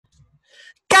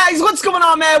guys, what's going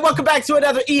on, man? Welcome back to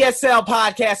another ESL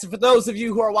podcast. And for those of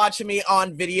you who are watching me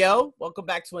on video, welcome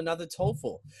back to another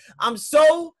TOEFL. I'm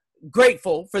so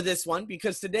grateful for this one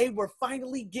because today we're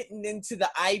finally getting into the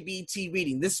IBT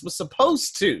reading. This was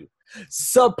supposed to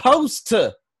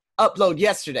upload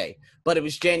yesterday, but it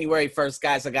was January 1st,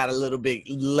 guys. I got a little bit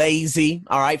lazy.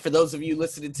 All right. For those of you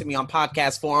listening to me on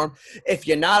podcast form, if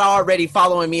you're not already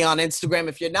following me on Instagram,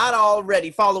 if you're not already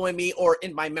following me or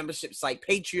in my membership site,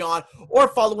 Patreon, or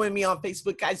following me on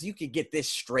Facebook, guys, you can get this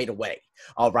straight away.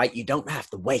 All right. You don't have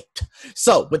to wait.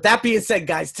 So with that being said,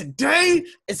 guys, today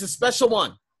is a special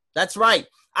one. That's right.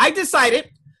 I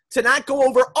decided to not go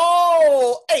over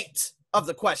all 8 of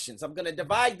the questions. I'm going to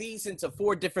divide these into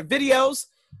 4 different videos.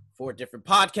 4 different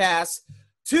podcasts,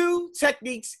 2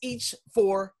 techniques each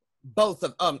for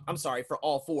for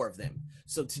all 4 of them.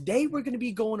 So today we're going to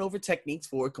be going over techniques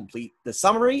for complete the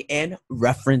summary and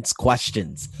reference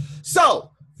questions. So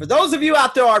for those of you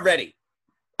out there already,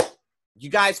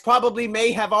 you guys probably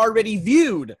may have already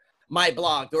viewed my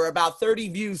blog. There were about 30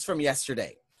 views from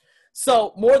yesterday.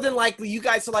 So more than likely you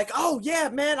guys are like, oh yeah,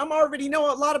 man, I'm already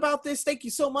know a lot about this. Thank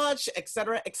you so much,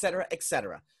 etc., etc.,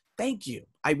 etc. Thank you.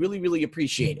 I really, really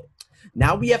appreciate it.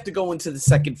 Now we have to go into the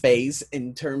second phase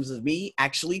in terms of me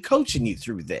actually coaching you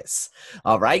through this.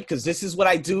 All right. Because this is what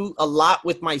I do a lot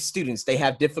with my students. They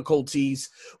have difficulties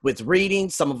with reading.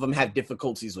 Some of them have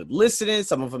difficulties with listening.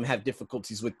 Some of them have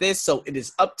difficulties with this. So it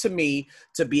is up to me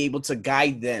to be able to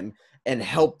guide them and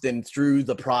help them through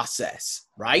the process.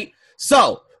 Right.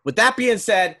 So with that being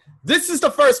said, this is the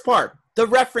first part, the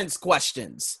reference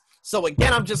questions. So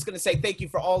again, I'm just going to say thank you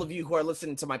for all of you who are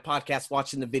listening to my podcast,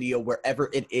 watching the video, wherever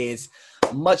it is.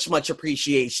 Much, much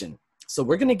appreciation. So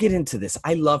we're going to get into this.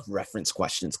 I love reference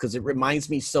questions because it reminds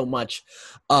me so much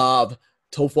of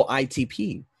TOEFL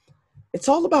ITP. It's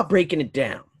all about breaking it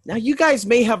down. Now, you guys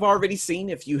may have already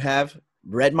seen, if you have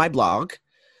read my blog,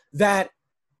 that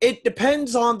it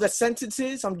depends on the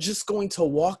sentences. I'm just going to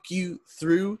walk you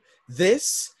through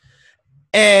this.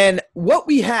 And what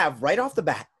we have right off the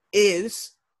bat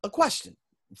is a question,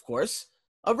 of course,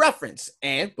 a reference.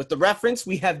 And with the reference,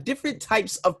 we have different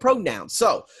types of pronouns.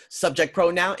 So subject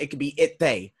pronoun, it could be it,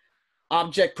 they.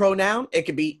 Object pronoun, it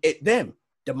could be it, them.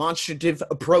 Demonstrative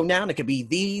pronoun, it could be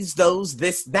these, those,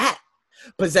 this, that.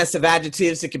 Possessive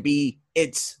adjectives, it could be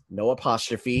it's, no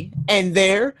apostrophe, and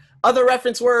there. Other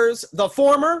reference words, the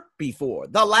former, before.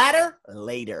 The latter,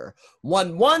 later.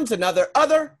 One, ones, another,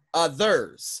 other,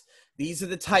 others. These are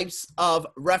the types of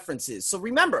references. So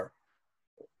remember,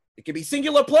 it can be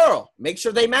singular, plural. Make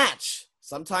sure they match.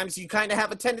 Sometimes you kind of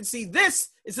have a tendency, this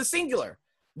is a singular.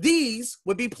 These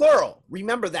would be plural.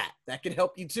 Remember that. That can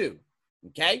help you too.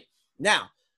 Okay? Now,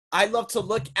 I love to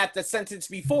look at the sentence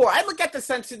before. I look at the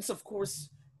sentence, of course,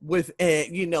 with,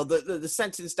 the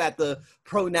sentence that the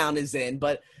pronoun is in,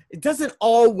 but it doesn't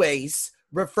always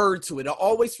refer to it. It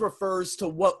always refers to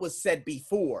what was said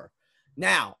before.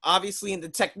 Now, obviously in the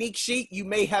technique sheet, you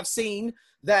may have seen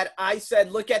that I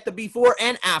said look at the before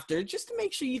and after just to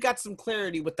make sure you got some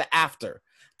clarity with the after.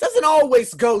 Doesn't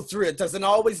always go through it. Doesn't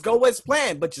always go as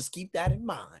planned, but just keep that in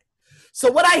mind.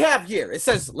 So what I have here, it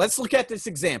says, let's look at this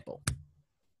example.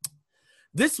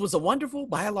 This was a wonderful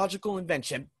biological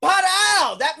invention. But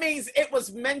that means it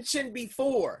was mentioned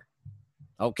before.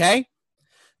 Okay?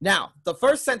 Now, the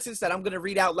first sentence that I'm going to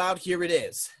read out loud, here it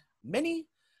is. Many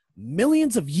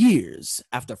millions of years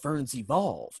after ferns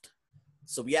evolved.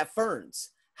 So we have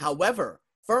ferns. However,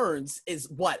 ferns is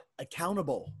what?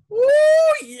 Accountable. Woo,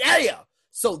 yeah.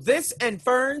 So this and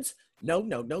ferns, no.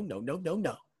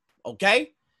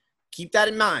 Okay? Keep that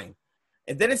in mind.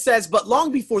 And then it says, but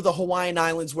long before the Hawaiian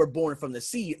Islands were born from the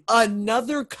sea,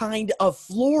 another kind of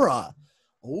flora.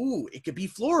 Oh, it could be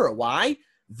flora. Why?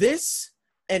 This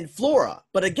and flora.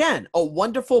 But again, a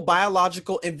wonderful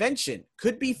biological invention.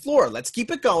 Could be flora. Let's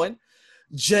keep it going.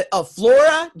 A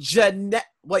flora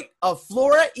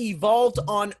evolved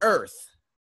on Earth.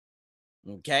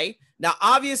 Okay. Now,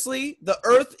 obviously, the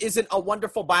Earth isn't a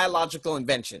wonderful biological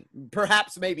invention.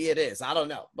 Perhaps maybe it is. I don't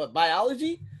know. But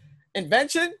biology,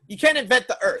 invention, you can't invent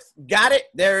the Earth. Got it?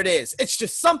 There it is. It's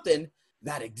just something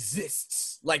that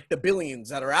exists, like the billions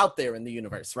that are out there in the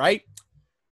universe, right?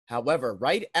 However,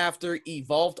 right after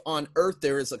evolved on Earth,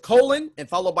 there is a colon, and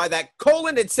followed by that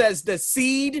colon, it says the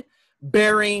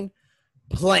seed-bearing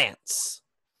plants.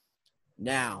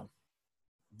 Now,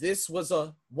 this was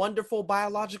a wonderful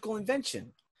biological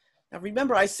invention. Now,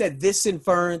 remember I said this in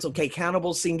ferns, okay,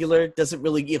 countable singular, doesn't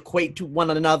really equate to one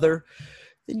another.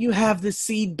 Then you have the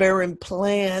seed-bearing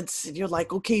plants, and you're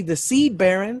like, okay, the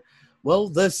seed-bearing, well,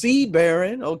 the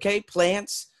seed-bearing, okay,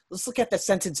 plants. Let's look at the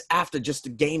sentence after just to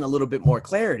gain a little bit more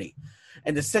clarity.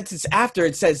 And the sentence after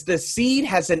it says, the seed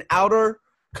has an outer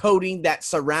coating that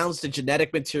surrounds the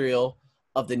genetic material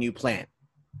of the new plant.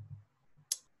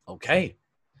 Okay.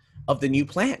 Of the new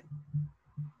plant.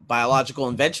 Biological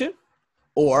invention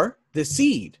or the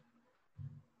seed.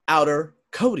 Outer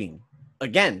coating.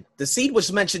 Again, the seed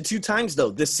was mentioned 2 times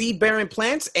though. The seed bearing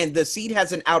plants and the seed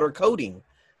has an outer coating.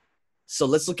 So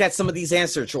let's look at some of these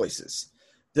answer choices.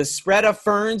 The spread of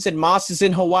ferns and mosses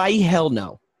in Hawaii? Hell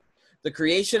no. The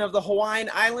creation of the Hawaiian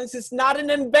Islands is not an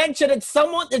invention. It's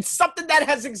something that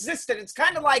has existed. It's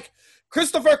kind of like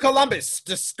Christopher Columbus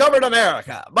discovered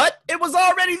America, but it was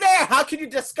already there. How can you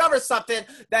discover something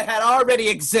that had already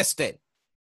existed?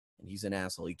 And he's an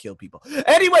asshole. He killed people.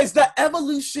 Anyways, the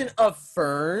evolution of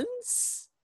ferns.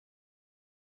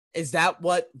 Is that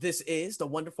what this is? The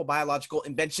wonderful biological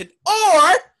invention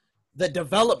or the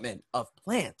development of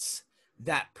plants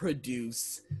that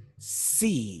produce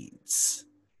seeds?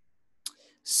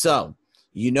 So,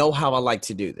 you know how I like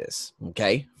to do this,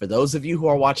 okay? For those of you who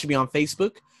are watching me on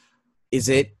Facebook, is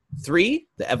it 3,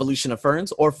 the evolution of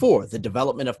ferns, or 4, the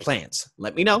development of plants?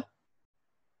 Let me know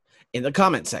in the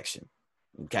comment section,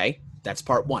 okay? That's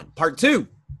part 1. Part 2,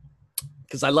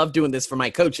 because I love doing this for my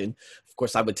coaching. Of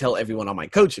course, I would tell everyone on my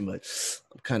coaching, but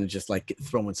I'm kind of just like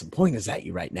throwing some pointers at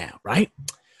you right now, right?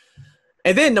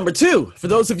 And then number 2, for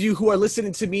those of you who are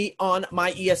listening to me on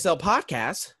my ESL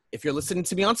podcast, if you're listening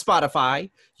to me on Spotify,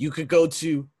 you could go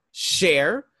to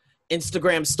share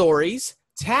Instagram stories,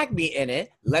 tag me in it,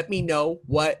 let me know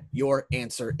what your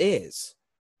answer is.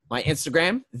 My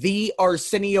Instagram, the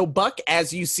Arsenio Buck,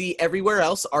 as you see everywhere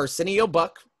else, Arsenio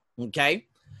Buck, okay?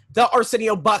 The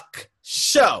Arsenio Buck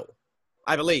Show,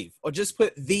 I believe. Or just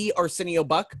put the Arsenio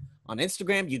Buck on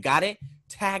Instagram, you got it.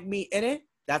 Tag me in it.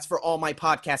 That's for all my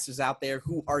podcasters out there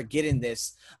who are getting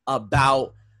this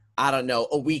about, I don't know,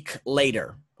 a week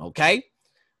later. Okay.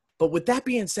 But with that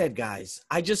being said, guys,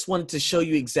 I just wanted to show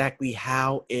you exactly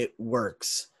how it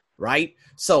works, right?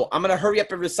 So I'm going to hurry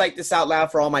up and recite this out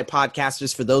loud for all my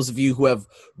podcasters. For those of you who have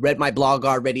read my blog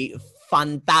already,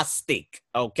 fantastic.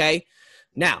 Okay.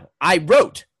 Now I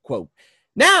wrote, quote,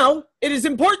 now it is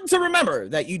important to remember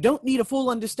that you don't need a full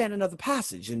understanding of the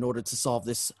passage in order to solve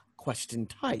this question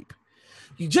type.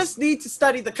 You just need to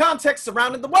study the context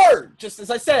surrounding the word, just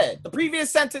as I said, the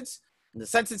previous sentence and the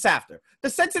sentence after. The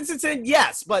sentence is in,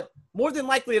 yes, but more than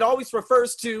likely it always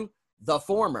refers to the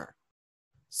former.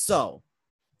 So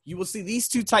you will see these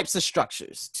 2 types of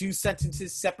structures, 2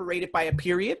 sentences separated by a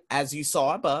period, as you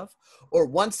saw above, or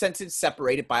 1 sentence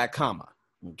separated by a comma,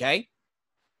 okay?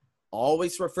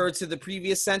 Always refer to the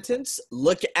previous sentence.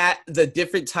 Look at the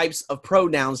different types of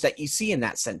pronouns that you see in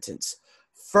that sentence.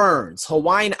 Ferns,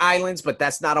 Hawaiian Islands, but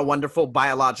that's not a wonderful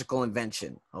biological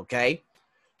invention, okay?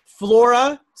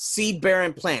 Flora,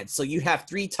 seed-bearing plants. So you have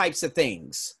 3 types of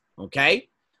things, okay?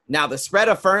 Now, the spread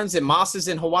of ferns and mosses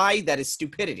in Hawaii, that is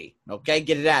stupidity, okay?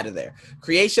 Get it out of there.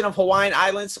 Creation of Hawaiian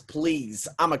Islands, please.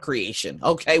 I'm a creation,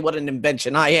 okay? What an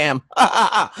invention I am.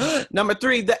 Number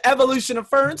 3, the evolution of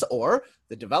ferns or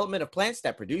the development of plants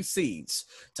that produce seeds.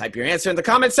 Type your answer in the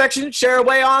comment section, share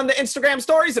away on the Instagram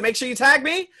stories, and make sure you tag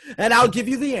me, and I'll give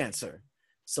you the answer.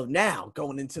 So now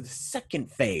going into the second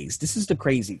phase, this is the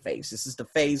crazy phase. This is the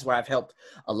phase where I've helped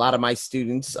a lot of my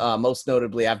students. Most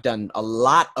notably, I've done a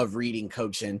lot of reading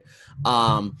coaching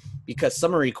because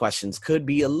summary questions could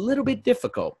be a little bit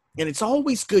difficult. And it's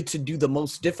always good to do the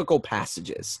most difficult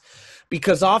passages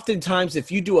because oftentimes if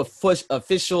you do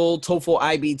official TOEFL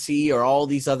IBT or all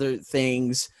these other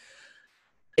things,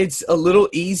 it's a little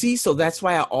easy. So that's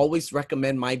why I always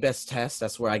recommend My Best Test.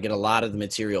 That's where I get a lot of the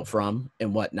material from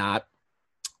and whatnot.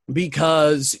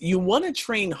 Because you want to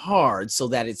train hard so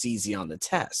that it's easy on the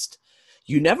test.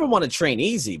 You never want to train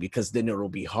easy because then it'll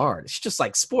be hard. It's just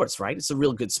like sports, right? It's a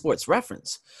real good sports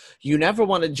reference. You never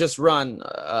want to just run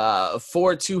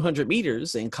 4 200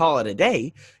 meters and call it a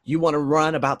day. You want to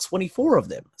run about 24 of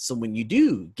them. So when you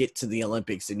do get to the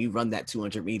Olympics and you run that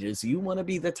 200 meters, you want to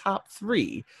be the top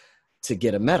 3 to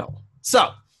get a medal. So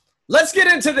let's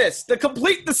get into this. To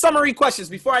complete the summary questions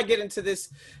before I get into this,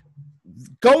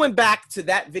 going back to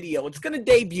that video, it's going to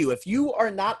debut. If you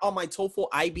are not on my TOEFL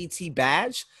IBT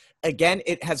badge, again,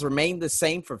 it has remained the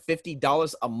same for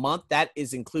 $50 a month. That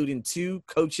is including 2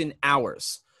 coaching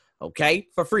hours, okay,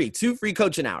 for free, 2 free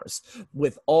coaching hours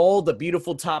with all the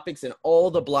beautiful topics and all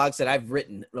the blogs that I've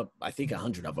written, I think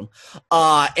 100 of them,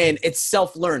 and it's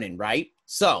self-learning, right?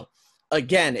 So,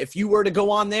 again, if you were to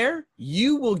go on there,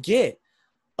 you will get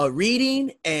a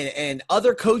reading and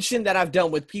other coaching that I've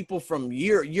done with people from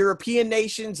European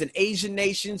nations and Asian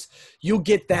nations. You'll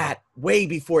get that way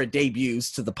before it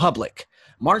debuts to the public.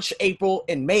 March, April,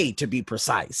 and May to be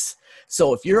precise.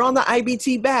 So if you're on the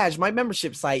IBT badge, my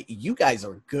membership site, you guys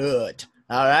are good.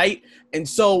 All right. And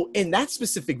so in that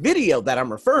specific video that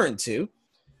I'm referring to,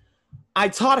 I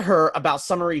taught her about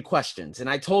summary questions, and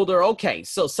I told her, okay,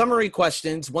 so summary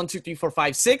questions, 1, 2, 3, 4,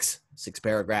 5, 6, 6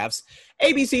 paragraphs,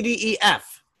 A, B, C, D, E,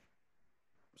 F,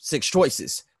 6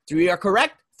 choices. 3 are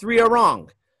correct, 3 are wrong.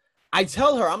 I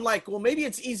tell her, I'm like, well, maybe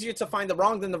it's easier to find the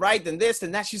wrong than the right than this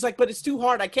and that. She's like, but it's too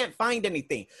hard. I can't find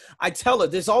anything. I tell her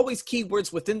there's always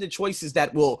keywords within the choices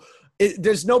that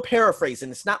there's no paraphrasing.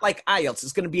 It's not like IELTS.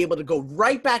 It's going to be able to go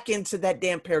right back into that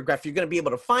damn paragraph. You're going to be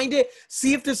able to find it,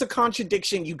 see if there's a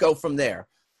contradiction. You go from there.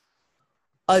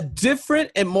 A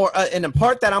different and more, and a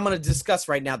part that I'm going to discuss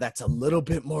right now that's a little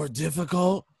bit more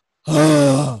difficult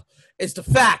is the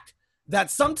fact that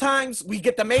sometimes we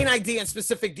get the main idea and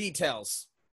specific details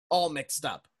all mixed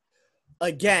up.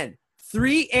 Again,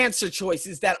 3 answer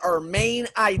choices that are main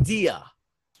idea.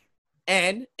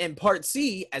 And in part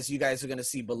C, as you guys are going to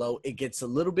see below, it gets a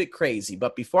little bit crazy.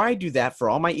 But before I do that, for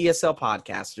all my ESL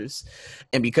podcasters,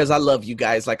 and because I love you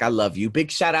guys like I love you,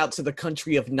 big shout out to the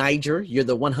country of Niger. You're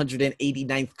the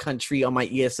 189th country on my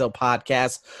ESL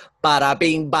podcast. Bada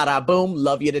bing, bada boom.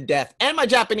 Love you to death. And my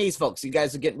Japanese folks, you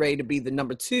guys are getting ready to be the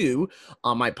number 2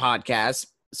 on my podcast,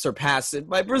 surpassing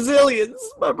my Brazilians.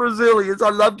 I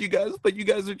loved you guys, but you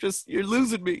guys are you're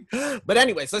losing me. But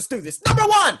anyways, let's do this. Number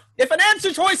 1, if an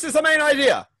answer choice is a main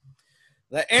idea,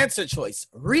 the answer choice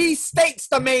restates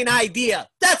the main idea.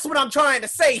 That's what I'm trying to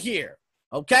say here.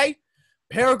 Okay?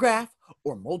 Paragraph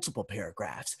or multiple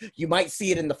paragraphs. You might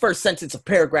see it in the first sentence of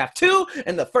paragraph 2,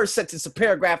 in the first sentence of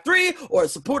paragraph 3, or a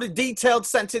supported detailed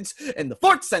sentence in the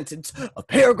 4th sentence of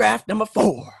paragraph number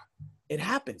 4. It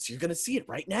happens. You're going to see it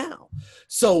right now.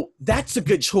 So that's a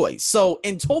good choice. So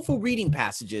in TOEFL reading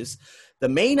passages, the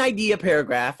main idea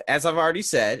paragraph, as I've already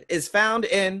said, is found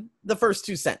in the first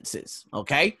 2 sentences,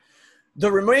 okay? The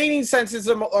remaining sentences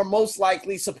are most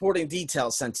likely supporting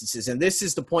detailed sentences, and this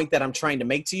is the point that I'm trying to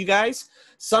make to you guys.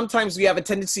 Sometimes we have a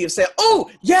tendency of saying, oh,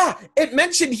 yeah, it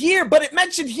mentioned here, but it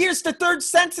mentioned here's the 3rd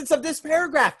sentence of this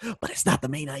paragraph, but it's not the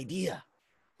main idea.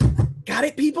 Got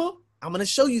it, people? I'm going to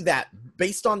show you that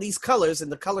based on these colors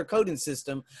and the color coding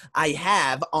system I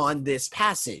have on this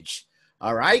passage.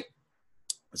 All right.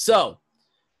 So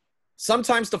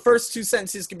sometimes the first 2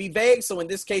 sentences can be vague. So in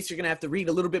this case, you're going to have to read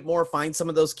a little bit more, find some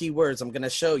of those keywords I'm going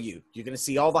to show you. You're going to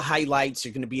see all the highlights.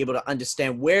 You're going to be able to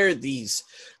understand where these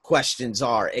questions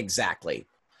are exactly.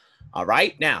 All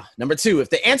right. Now, number 2,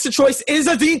 if the answer choice is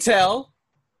a detail,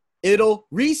 it'll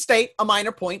restate a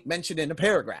minor point mentioned in a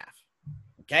paragraph.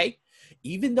 Okay.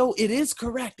 Even though it is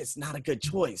correct, it's not a good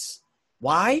choice.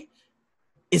 Why?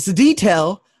 It's a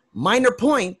detail, minor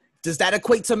point. Does that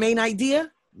equate to main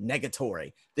idea?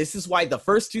 Negatory. This is why the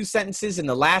first 2 sentences and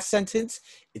the last sentence,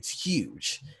 it's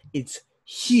huge. It's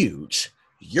huge.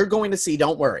 You're going to see,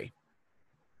 don't worry.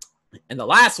 And the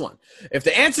last one, if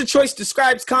the answer choice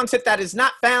describes content that is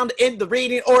not found in the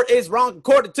reading or is wrong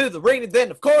according to the reading, then,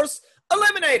 of course,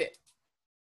 eliminate it.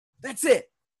 That's it.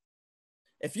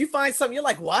 If you find something, you're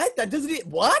like, what? That doesn't,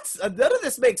 what? None of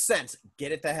this makes sense.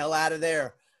 Get it the hell out of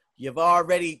there. You're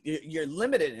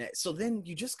limited in it. So then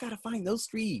you just got to find those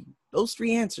three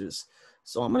answers.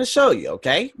 So I'm going to show you,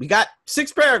 okay? We got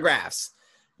 6 paragraphs.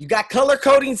 You got color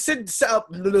coding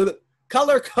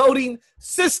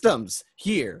systems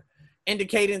here,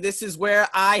 indicating this is where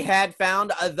I had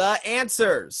found the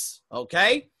answers,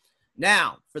 okay?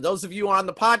 Now, for those of you on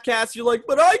the podcast, you're like,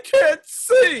 but I can't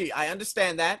see. I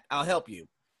understand that. I'll help you.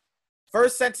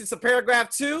 First sentence of paragraph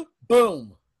 2,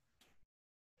 boom.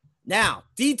 Now,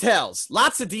 details.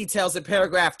 Lots of details in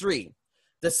paragraph 3.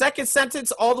 The second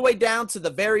sentence all the way down to the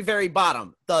very, very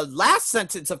bottom. The last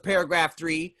sentence of paragraph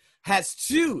 3 has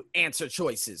 2 answer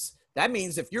choices. That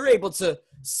means if you're able to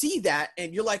see that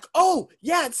and you're like, oh,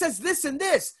 yeah, it says this and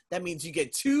this, that means you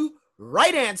get 2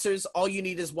 right answers. All you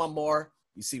need is 1 more.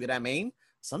 You see what I mean?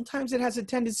 Sometimes it has a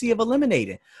tendency of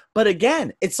eliminating. But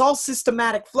again, it's all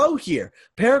systematic flow here.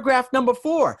 Paragraph number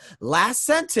 4, last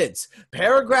sentence.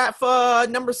 Paragraph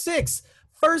number 6,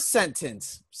 first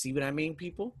sentence. See what I mean,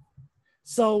 people?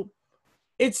 So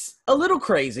it's a little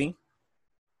crazy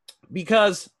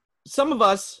because some of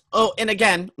us, oh, and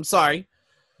again, I'm sorry.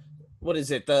 What is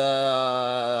it? The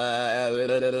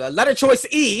letter choice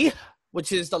E,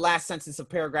 which is the last sentence of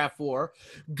paragraph 4,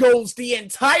 goes the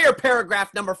entire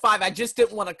paragraph number 5. I just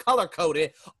didn't want to color code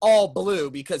it all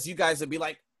blue because you guys would be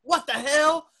like, what the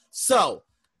hell? So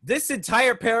this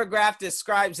entire paragraph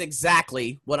describes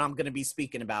exactly what I'm going to be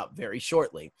speaking about very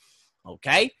shortly.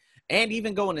 Okay. And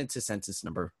even going into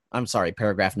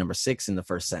paragraph number 6 in the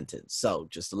first sentence. So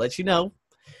just to let you know,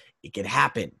 it can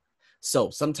happen. So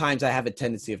sometimes I have a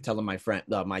tendency of telling my friend,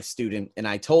 my student, and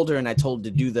I told her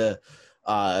to do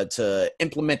to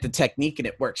implement the technique, and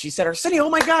it worked. She said, Arsenio, oh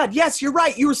my God, yes, you're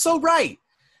right. You were so right.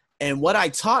 And what I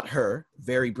taught her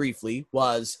very briefly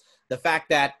was the fact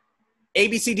that A,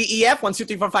 B, C, D, E, F, 1, 2,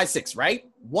 3, 4, 5, 6, right?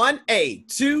 1A,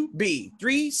 2B,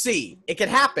 3C. It can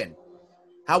happen.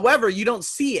 However, you don't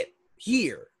see it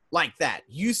here like that.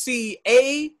 You see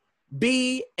A,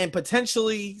 B, and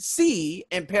potentially C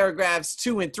in paragraphs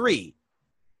 2 and 3.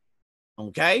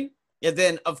 Okay? And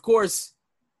then, of course,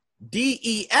 D,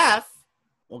 E, F.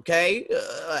 Okay?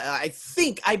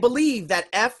 I believe that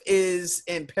F is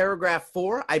in paragraph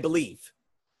 4, I believe.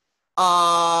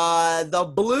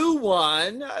 The blue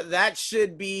one, that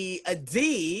should be a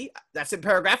D. That's in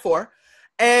paragraph 4.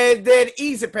 And then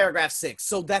E's in paragraph 6.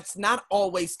 So that's not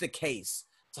always the case.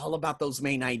 It's all about those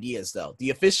main ideas, though. The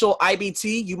official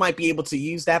IBT, you might be able to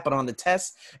use that, but on the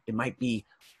test, it might be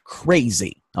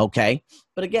crazy, okay?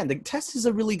 But again, the test is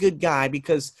a really good guide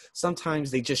because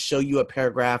sometimes they just show you a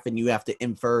paragraph and you have to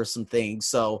infer some things.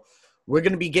 So we're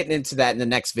going to be getting into that in the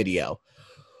next video.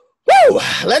 Woo!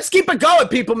 Let's keep it going,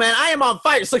 people, man. I am on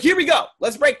fire. So here we go.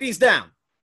 Let's break these down.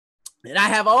 And I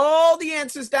have all the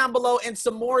answers down below and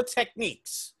some more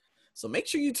techniques. So make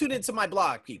sure you tune into my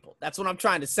blog, people. That's what I'm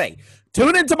trying to say.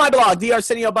 Tune into my blog,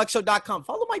 thearseniobuckshow.com.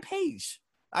 Follow my page.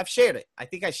 I've shared it. I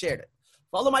think I shared it.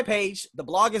 Follow my page. The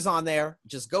blog is on there.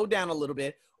 Just go down a little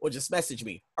bit or just message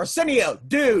me. Arsenio,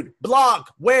 dude, blog,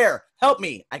 where? Help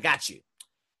me. I got you.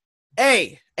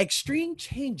 A, extreme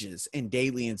changes in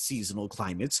daily and seasonal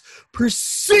climates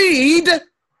precede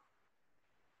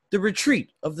the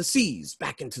retreat of the seas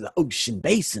back into the ocean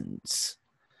basins.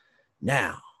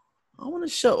 Now, I want to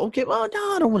show, okay, well,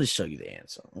 no, I don't want to show you the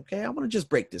answer, okay? I want to just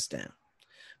break this down.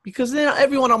 Because then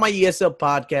everyone on my ESL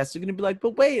podcast are going to be like,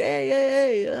 but wait,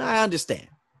 hey, I understand.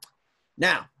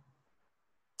 Now,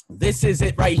 this is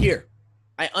it right here.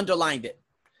 I underlined it.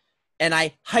 And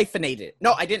I hyphenated it.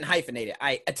 No, I didn't hyphenate it.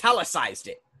 I italicized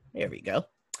it. There we go.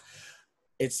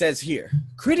 It says here,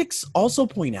 critics also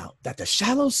point out that the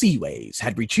shallow seaways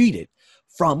had retreated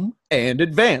from and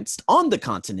advanced on the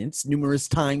continents numerous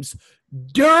times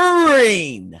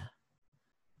during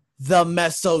the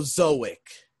Mesozoic.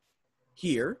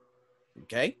 Here,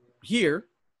 okay, here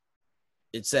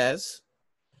it says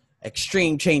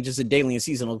extreme changes in daily and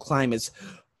seasonal climates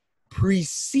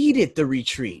preceded the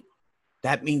retreat.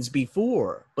 That means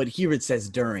before, but here it says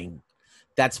during.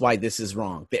 That's why this is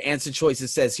wrong. The answer choice, it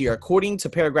says here, according to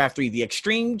paragraph 3, the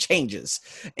extreme changes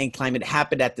in climate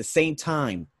happened at the same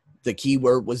time. The key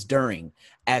word was during,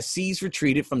 as seas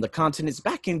retreated from the continents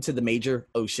back into the major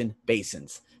ocean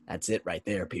basins. That's it right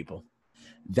there, people.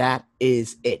 That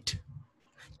is it.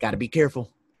 Got to be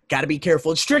careful. Got to be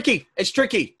careful. It's tricky. It's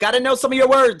tricky. Got to know some of your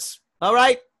words. All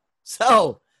right?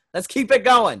 So let's keep it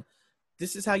going.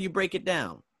 This is how you break it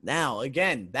down. Now,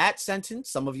 again, that sentence,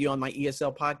 some of you on my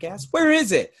ESL podcast, where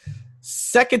is it?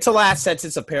 Second to last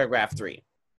sentence of paragraph 3.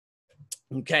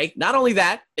 Okay, not only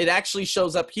that, it actually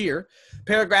shows up here.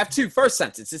 Paragraph 2, first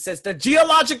sentence. It says, the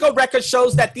geological record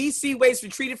shows that these seaways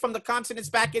retreated from the continents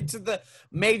back into the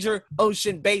major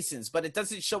ocean basins, but it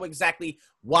doesn't show exactly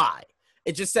why.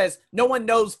 It just says, no one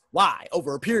knows why.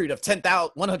 Over a period of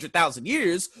 100,000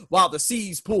 years, while the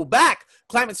seas pull back,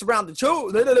 climates around the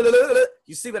shore.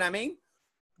 You see what I mean?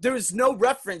 There is no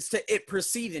reference to it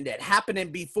preceding it,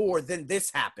 happening before, then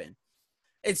this happened.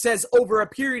 It says over a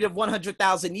period of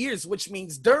 100,000 years, which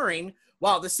means during,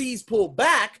 while the seas pulled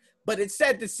back, but it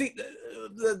said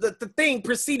the thing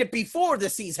preceded before the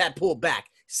seas had pulled back.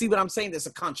 See what I'm saying? There's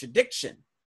a contradiction,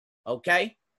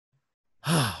 okay?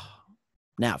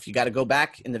 Now, if you got to go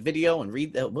back in the video and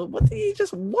read what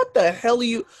the hell are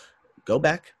you? Go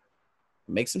back,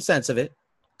 make some sense of it.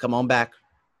 Come on back.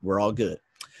 We're all good.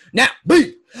 Now,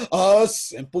 B,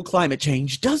 simple climate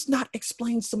change does not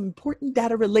explain some important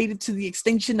data related to the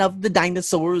extinction of the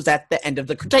dinosaurs at the end of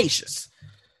the Cretaceous.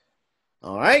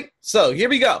 All right, so here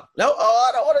we go. No, I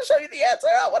don't want to show you the answer.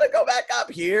 I want to go back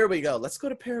up. Here we go. Let's go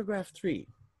to paragraph 3.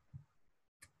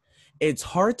 It's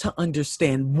hard to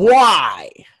understand why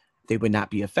they would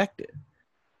not be affected,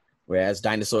 whereas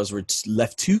dinosaurs were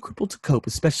left too crippled to cope,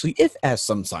 especially if, as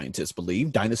some scientists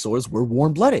believe, dinosaurs were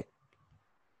warm-blooded.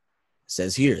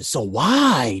 Says here, so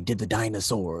why did the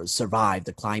dinosaurs survive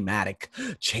the climatic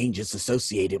changes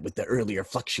associated with the earlier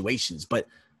fluctuations, but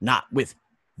not with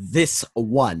this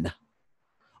one?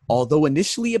 Although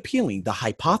initially appealing, the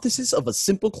hypothesis of a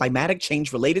simple climatic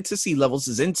change related to sea levels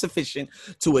is insufficient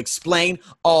to explain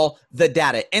all the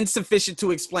data. Insufficient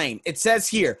to explain. It says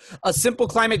here, a simple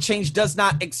climate change does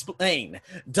not explain.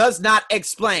 Does not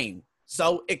explain.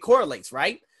 So it correlates,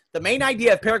 right? the main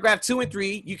idea of paragraph 2 and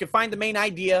 3, you can find the main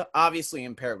idea, obviously,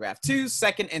 in paragraph 2,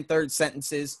 second and third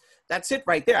sentences. That's it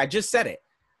right there. I just said it.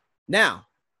 Now,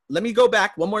 let me go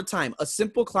back one more time. A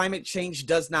simple climate change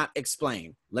does not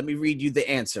explain. Let me read you the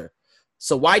answer.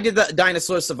 So why did the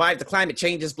dinosaurs survive the climate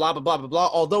changes, blah, blah, blah, blah, blah,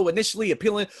 although initially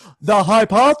appealing the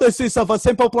hypothesis of a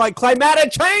simple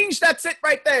climatic change? That's it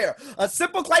right there. A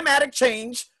simple climatic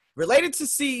change related to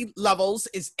sea levels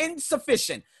is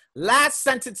insufficient. Last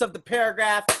sentence of the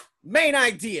paragraph, main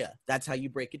idea. That's how you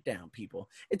break it down, people.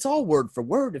 It's all word for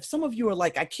word. If some of you are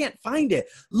like, I can't find it,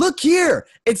 look here.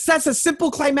 It says a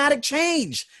simple climatic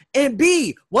change. And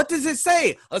B, what does it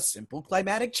say? A simple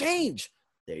climatic change.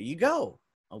 There you go.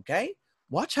 Okay?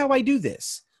 Watch how I do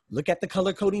this. Look at the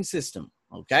color coding system.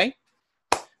 Okay?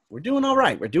 We're doing all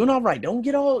right. We're doing all right. Don't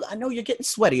get all, I know you're getting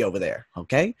sweaty over there.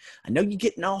 Okay? I know you're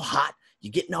getting all hot.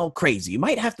 You're getting all crazy. You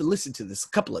might have to listen to this a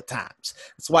couple of times.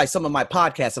 That's why some of my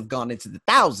podcasts have gone into the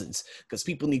thousands, because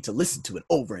people need to listen to it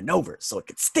over and over so it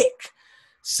can stick.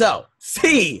 So,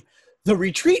 C, the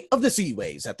retreat of the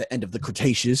seaways at the end of the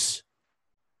Cretaceous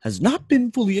has not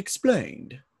been fully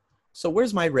explained. So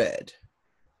where's my red?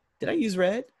 Did I use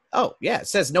red? Oh, yeah, it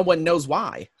says no one knows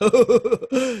why.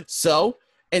 So,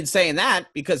 in saying that,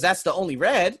 because that's the only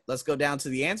red, let's go down to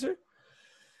the answer.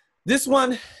 This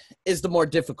one is the more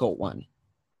difficult one.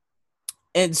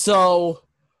 And so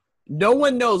no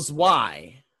one knows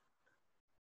why,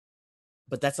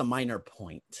 but that's a minor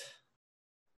point.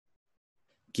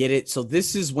 Get it? So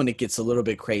this is when it gets a little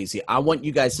bit crazy. I want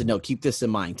you guys to know, keep this in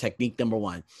mind. Technique number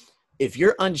one. If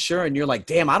you're unsure and you're like,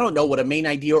 damn, I don't know what a main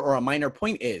idea or a minor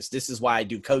point is. This is why I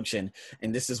do coaching,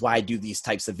 and this is why I do these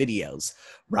types of videos,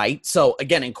 right? So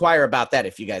again, inquire about that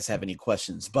if you guys have any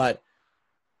questions. But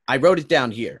I wrote it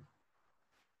down here.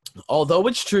 Although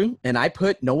it's true, and I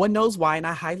put no one knows why, and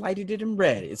I highlighted it in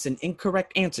red, it's an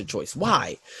incorrect answer choice.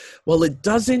 Why? Well, it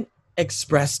doesn't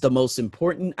express the most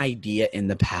important idea in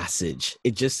the passage.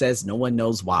 It just says no one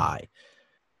knows why.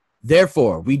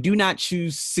 Therefore, we do not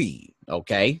choose C,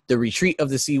 okay? The retreat of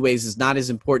the seaways is not as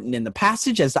important in the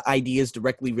passage as the ideas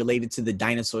directly related to the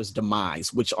dinosaurs'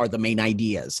 demise, which are the main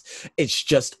ideas. It's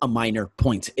just a minor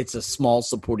point. It's a small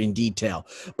supporting detail,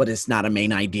 but it's not a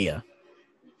main idea.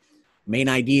 Main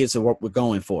ideas are what we're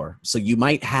going for. So you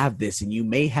might have this, and you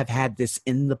may have had this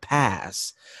in the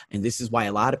past. And this is why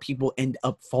a lot of people end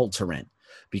up faltering,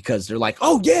 because they're like,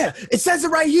 oh, yeah, it says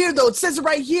it right here, though. It says it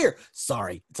right here.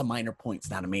 Sorry, it's a minor point. It's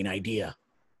not a main idea.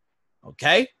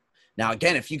 Okay? Now,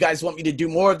 again, if you guys want me to do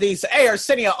more of these, hey,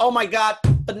 Arsenio, oh, my God,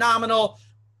 phenomenal.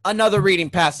 Another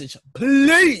reading passage,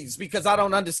 please, because I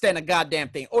don't understand a goddamn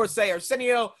thing. Or say,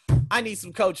 Arsenio, I need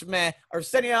some coach, man.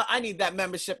 Arsenio, I need that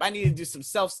membership. I need to do some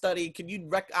self-study. Can you,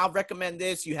 I'll recommend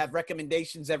this. You have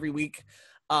recommendations every week.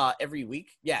 Every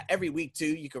week. Yeah, every week, too.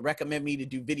 You can recommend me to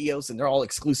do videos, and they're all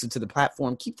exclusive to the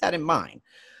platform. Keep that in mind.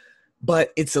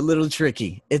 But it's a little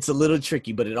tricky. It's a little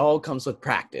tricky, but it all comes with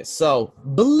practice. So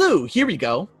blue, here we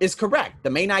go, is correct. The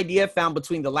main idea found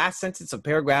between the last sentence of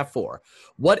paragraph 4.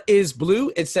 What is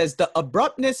blue? It says the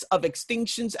abruptness of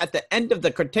extinctions at the end of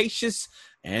the Cretaceous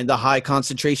and the high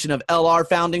concentration of LR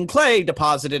found in clay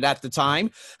deposited at the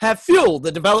time have fueled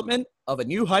the development of a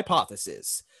new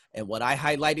hypothesis. And what I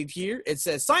highlighted here, it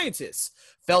says scientists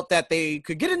felt that they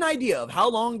could get an idea of how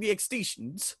long the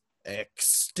extinctions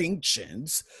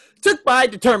took by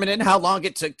determining how long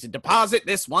it took to deposit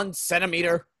this 1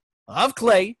 centimeter of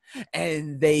clay,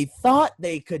 and they thought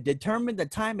they could determine the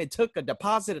time it took to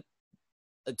deposit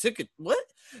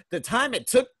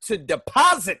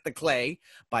the clay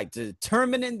by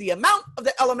determining the amount of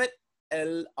the element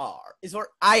LR or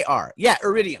IR. Yeah,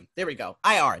 iridium. There we go.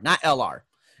 IR, not LR.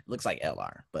 It looks like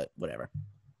LR, but whatever.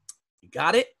 You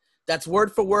got it? That's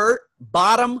word for word,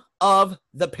 bottom of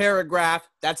the paragraph.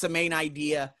 That's the main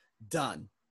idea. Done.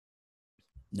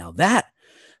 Now that,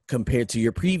 compared to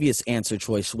your previous answer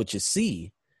choice, which is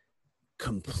C,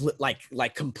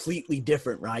 completely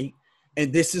different, right?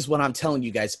 And this is what I'm telling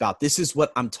you guys about. This is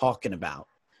what I'm talking about.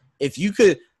 If you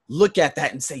could look at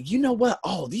that and say, you know what?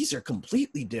 Oh, these are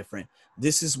completely different.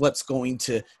 This is what's going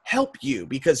to help you,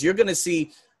 because you're going to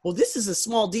see, well, this is a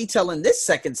small detail in this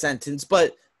second sentence,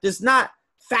 but there's not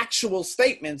factual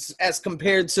statements as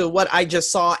compared to what I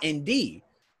just saw in D.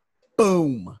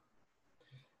 Boom.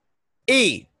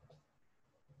 E.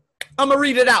 I'm going to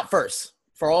read it out first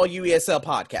for all you ESL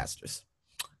podcasters.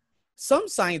 Some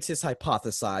scientists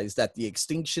hypothesize that the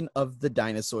extinction of the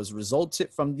dinosaurs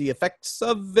resulted from the effects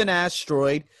of an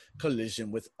asteroid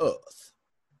collision with Earth.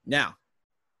 Now,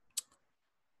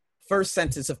 First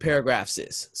sentence of paragraphs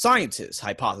is, scientists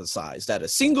hypothesized that a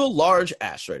single large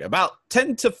asteroid about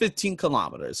 10 to 15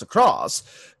 kilometers across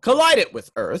collided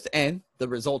with Earth, and the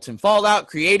resultant fallout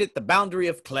created the boundary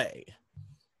of clay.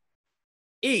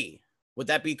 E, would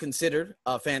that be considered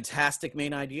a fantastic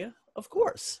main idea? Of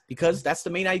course, because that's the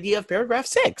main idea of paragraph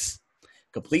 6.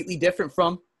 Completely different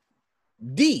from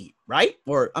D, right?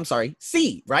 Or, I'm sorry,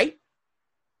 C, right?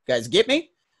 You guys get me?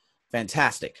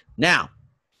 Fantastic. Now,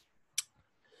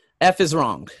 F is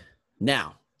wrong.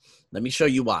 Now, let me show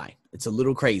you why. It's a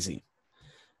little crazy.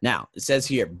 Now, it says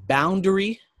here,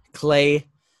 boundary clay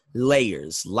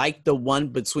layers, like the one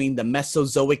between the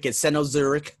Mesozoic and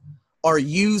Cenozoic, are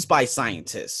used by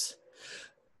scientists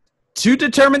to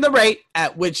determine the rate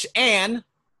at which an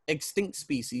extinct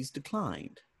species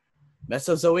declined.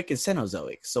 Mesozoic and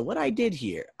Cenozoic. So what I did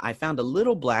here, I found a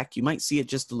little black. You might see it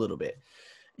just a little bit.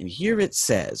 And here it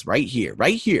says, right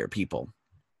here, people.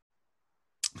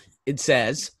 It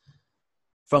says,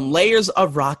 from layers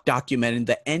of rock documenting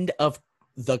the end of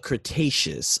the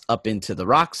Cretaceous up into the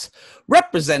rocks,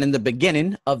 representing the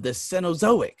beginning of the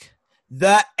Cenozoic,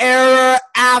 the era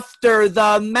after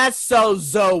the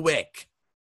Mesozoic.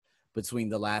 Between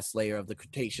the last layer of the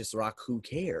Cretaceous rock, who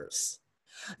cares?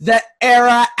 The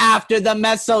era after the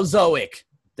Mesozoic.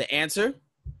 The answer?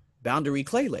 Boundary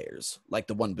clay layers, like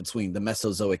the one between the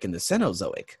Mesozoic and the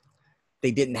Cenozoic.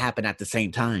 They didn't happen at the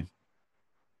same time.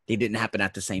 They didn't happen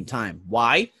at the same time.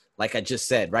 Why? Like I just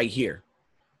said right here.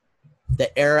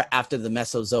 The era after the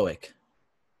Mesozoic.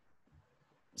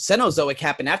 Cenozoic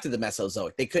happened after the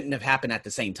Mesozoic. They couldn't have happened at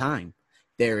the same time.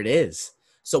 There it is.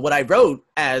 So what I wrote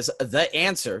as the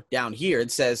answer down here,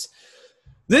 it says,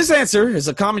 this answer is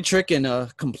a common trick in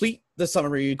complete the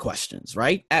summary questions,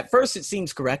 right? At first, it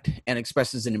seems correct and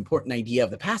expresses an important idea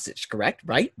of the passage, correct?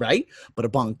 Right? But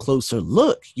upon closer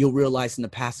look, you'll realize in the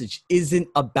passage isn't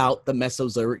about the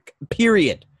Mesozoic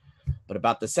period, but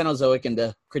about the Cenozoic and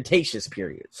the Cretaceous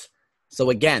periods. So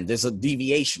again, there's a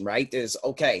deviation, right? There's,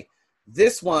 okay,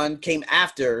 this one came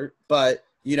after, but,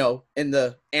 you know, in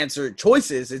the answer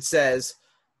choices, it says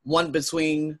one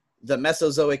between the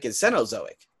Mesozoic and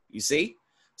Cenozoic, you see?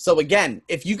 So again,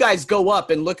 if you guys go up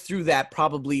and look through that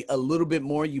probably a little bit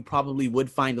more, you probably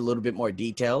would find a little bit more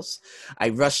details. I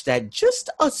rushed that just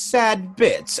a sad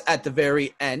bit at the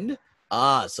very end.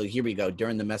 So here we go,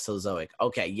 during the Mesozoic.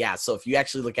 Okay, yeah, so if you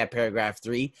actually look at paragraph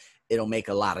 3, it'll make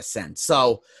a lot of sense.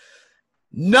 So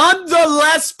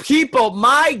nonetheless, people,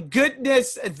 my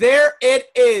goodness, there it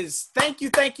is. Thank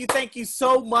you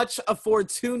so much for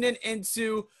tuning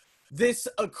into this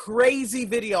a crazy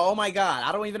video. Oh my God.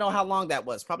 I don't even know how long that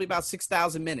was. Probably about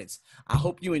 6,000 minutes. I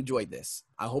hope you enjoyed this.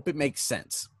 I hope it makes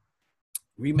sense.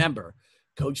 Remember,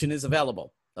 coaching is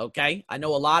available. Okay. I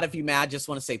know a lot of you, man. I just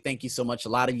want to say thank you so much. A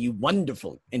lot of you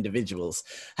wonderful individuals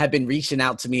have been reaching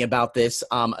out to me about this.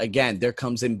 Again, there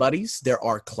comes in buddies. There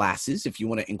are classes. If you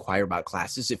want to inquire about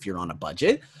classes, if you're on a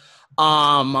budget,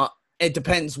 it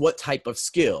depends what type of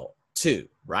skill too,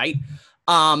 right?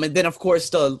 And then, of course,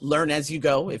 to learn as you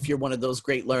go, if you're one of those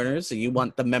great learners and you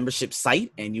want the membership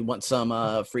site and you want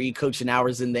some free coaching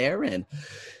hours in there and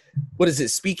what is it,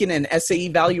 speaking and essay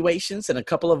evaluations and a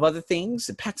couple of other things,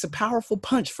 it packs a powerful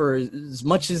punch for as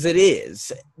much as it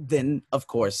is. Then, of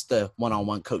course, the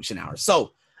one-on-one coaching hours.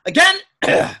 So, again,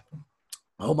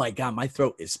 oh, my God, my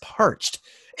throat is parched.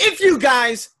 If you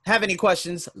guys have any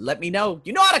questions, let me know.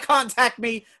 You know how to contact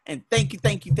me. And thank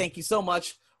you so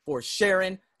much for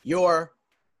sharing your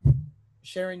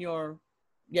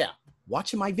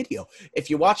watching my video. If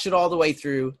you watched it all the way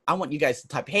through, I want you guys to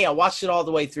type, hey, I watched it all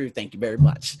the way through. Thank you very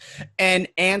much. And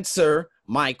answer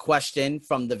my question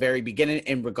from the very beginning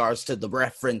in regards to the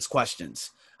reference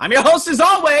questions. I'm your host as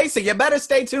always, so you better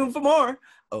stay tuned for more.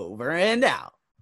 Over and out.